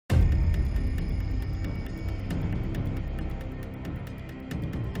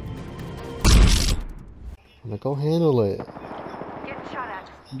Like, go handle it.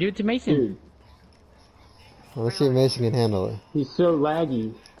 Give it to Mason. Dude, Well, let's see if Mason can handle it. he's so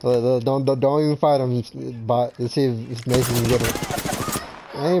laggy. Don't even fight him. Let's see if Mason can get it.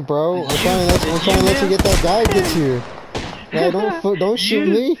 Hey, bro, I'm trying to let you get that guy gets here. No, don't shoot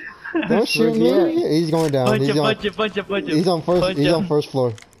me. Don't shoot me. He's going down. Punch He's him. He's on first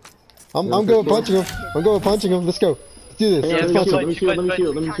floor. I'm good at punching him. I'm good at punching him. Let's go. Let's do this. Hey, Let's punch him.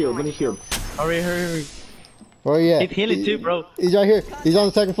 let me shield. Hurry. Where are you at? Keep healing too, bro. He's right here. He's on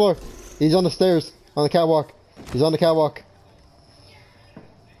the second floor. He's on the stairs. On the catwalk. He's on the catwalk.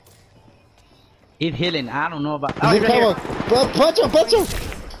 He's healing. I don't know about. He's on the catwalk. Bro, punch him.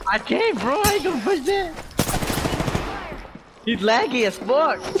 I can't, bro. I ain't gonna push that. He's laggy as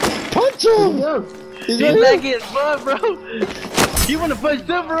fuck. Punch him. He's He's right here. laggy as fuck, bro. You wanna push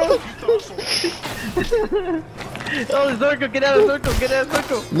them, bro? Oh, the circle. Get out of the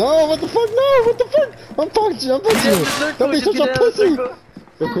circle. No, what the fuck? No, what the fuck? I'm punching you. Don't be such a pussy.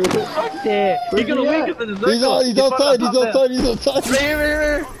 Fuck that. He's gonna win us in the circle. He's outside. Right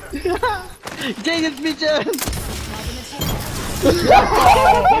here. James, bitch ass. What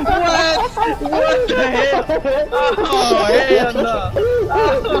the hell? Oh, hell no.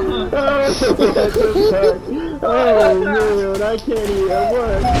 Oh man, I can't even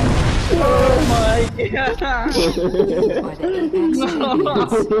work. Oh my god.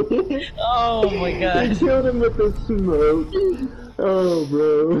 Oh my god. I killed him with the smoke. Oh,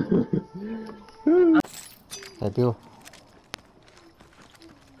 bro. That deal.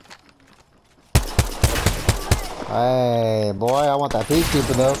 Hey, boy, I want that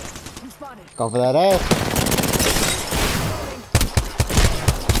peacekeeper though. Go for that ass.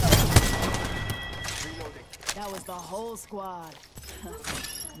 That was the whole squad.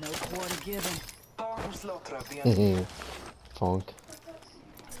 No quarter given. Funk.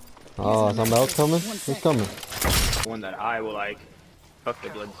 Oh, somebody else coming? Who's coming? One that I will like. Fuck the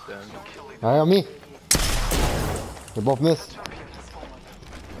bloodstone. Alright, on me. They both missed.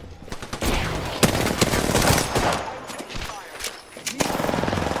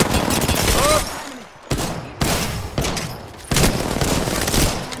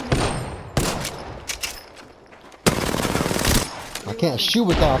 I can't shoot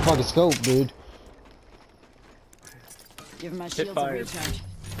without a fucking scope, dude. Give my shields a recharge.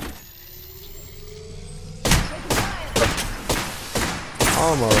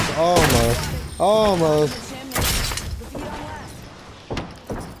 Almost.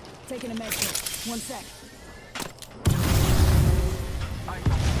 Taking a med kit. 1 sec.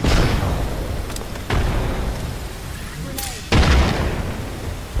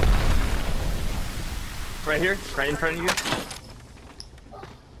 Right here, right in front of you.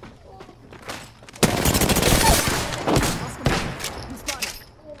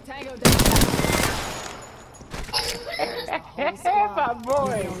 Tango down. My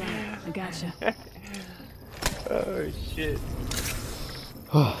boy. I gotcha. Oh shit.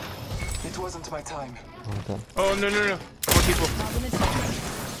 It wasn't my time. Okay. Oh no. More people.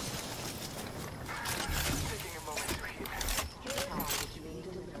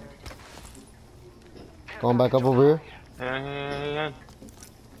 Going back up over here. Yeah.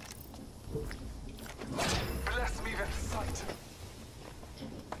 Bless me with sight.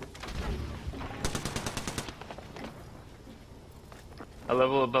 A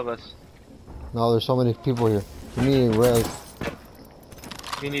level above us. No, there's so many people here. Give me a res.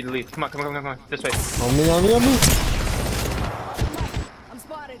 We need to leave. Come on. This way. On me. I'm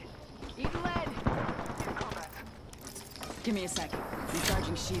spotted. Eat lead. Give me a sec.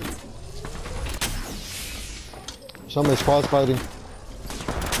 Recharging shields. Somebody squad's fighting.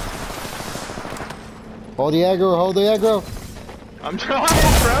 Hold the aggro. I'm trying,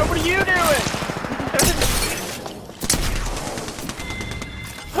 bro. What are you doing?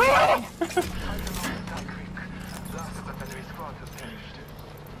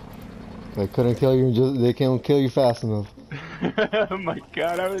 They couldn't kill you. They can't kill you fast enough. Oh my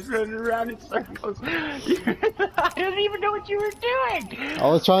god, I was running around in circles. I didn't even know what you were doing. I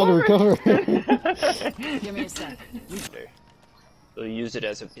was trying to recover. Give me a sec. They used it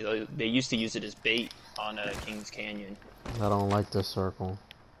as they used to use it as bait on Kings Canyon. I don't like this circle.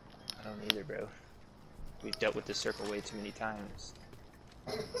 I don't either, bro. We've dealt with this circle way too many times.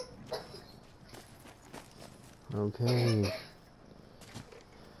 Okay.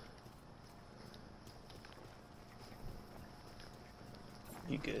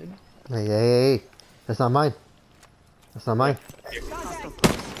 You good? Hey. That's not mine. Just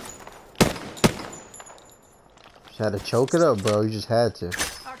had to choke it up, bro. You just had to.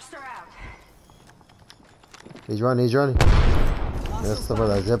 He's running. That's where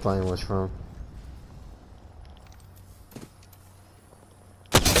that zipline was from.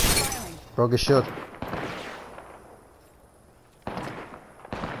 Broke his shield.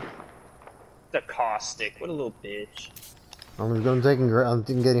 The caustic. What a little bitch. I'm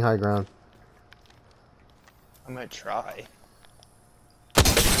getting high ground. I'm gonna try.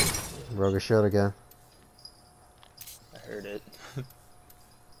 Broke his shield again. I heard it.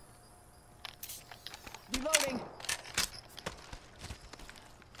 Reloading.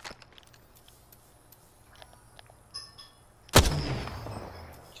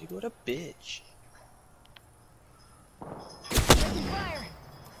 Dude, what a bitch. Taking fire.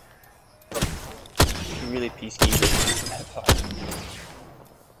 You really peacekeeping.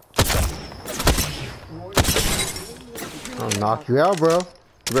 I'll knock you out, bro.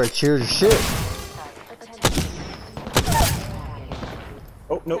 You better cheers your shit.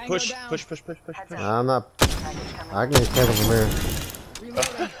 Oh, no, Tango push. down. Push. I'm not. I can get Kevin from here.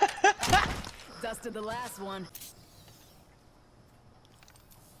 Reloading. Dusted the last one.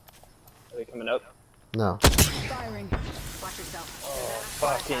 Are they coming up? No. Firing. Watch yourself.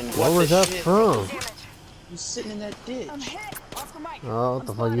 Fucking. What was that shit? from? He's sitting in that ditch. I'm hit. Oscar Mike. Oh, what I'm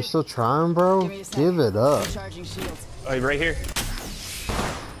the fuck? You spotted. still trying, bro? Give me a sec. Give it up. Charging shields. Oh, he's right here.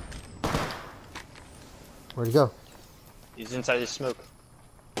 Where'd he go? He's inside the smoke.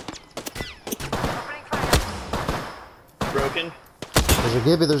 Broken. There's a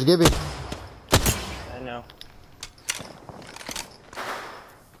Gibby. There's a Gibby. I know.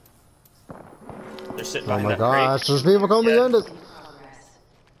 They're sitting Oh behind my that crate. gosh, there's people coming behind us.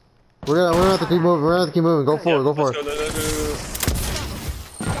 We're gonna have to keep moving. We're gonna have to keep moving. Go for it. Go for Let's it. go.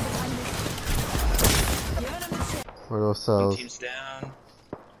 Where are those One cells? team's down.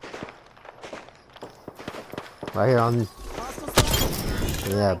 Right here on. Hostile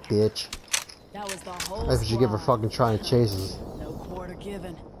spotted. Yeah, bitch. That was the whole That's what you get for squad. fucking trying to chase us. No quarter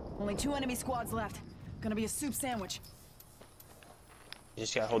given. Only 2 enemy squads left. Gonna be a soup sandwich. You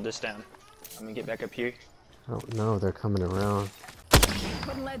just gotta hold this down. I'm gonna get back up here. I don't know. They're coming around.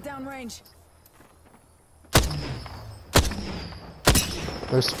 Putting lead down range.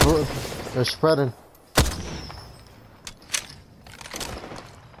 They're spreading.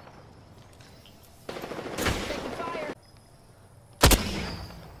 Taking fire.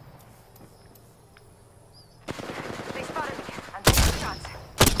 They spotted me. I'm taking shots.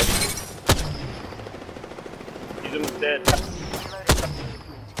 He's almost dead.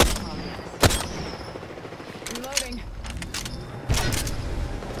 Reloading.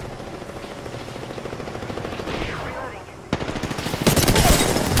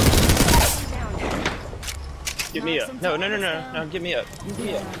 Get me up. No, get me up. Get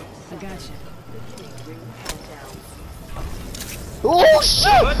me up. I gotcha. Oh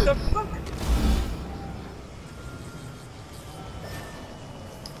shit! What the fuck?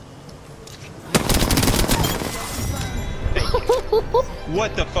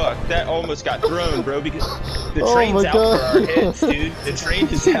 What the fuck? That almost got thrown, bro, because the Oh train's my out for God. our heads, dude. The train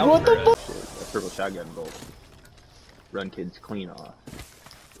is out What for the us. A purple shotgun bolt. Run kids clean off.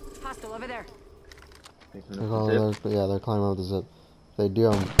 Hostile over there. Yeah, they're climbing up the zip. If they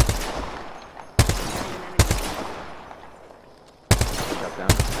do, Drop down.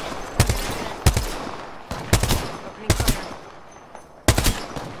 Opening fire.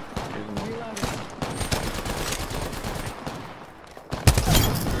 Reloading.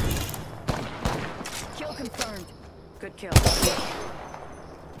 Kill confirmed. Good kill.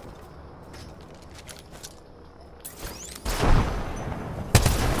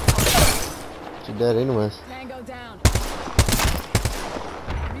 she's dead anyways. Tango down.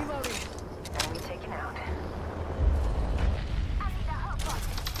 Reloading. Enemy taken out.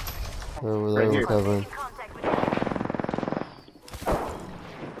 Where were Right they here. recovering? Contact with enemy.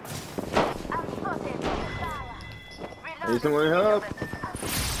 I'm spotted. Need someone to help.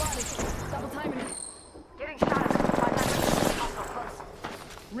 Spotted. Double timing it. Getting shot at. Hostile close.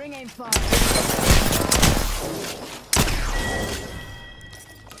 Ring aim fire.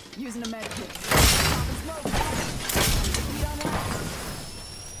 Using a med kit. Popping smoke. Beat on that.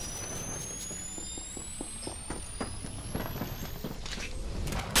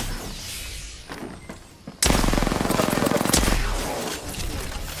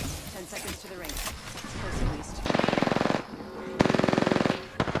 Seconds to the ring. Close at least.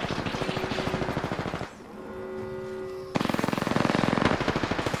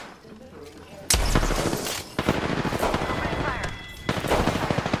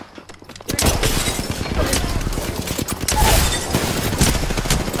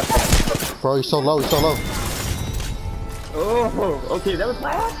 Bro, he's so low. He's so low. Oh, okay, that was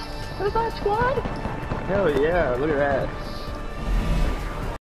last? That was last squad? Hell yeah, look at that.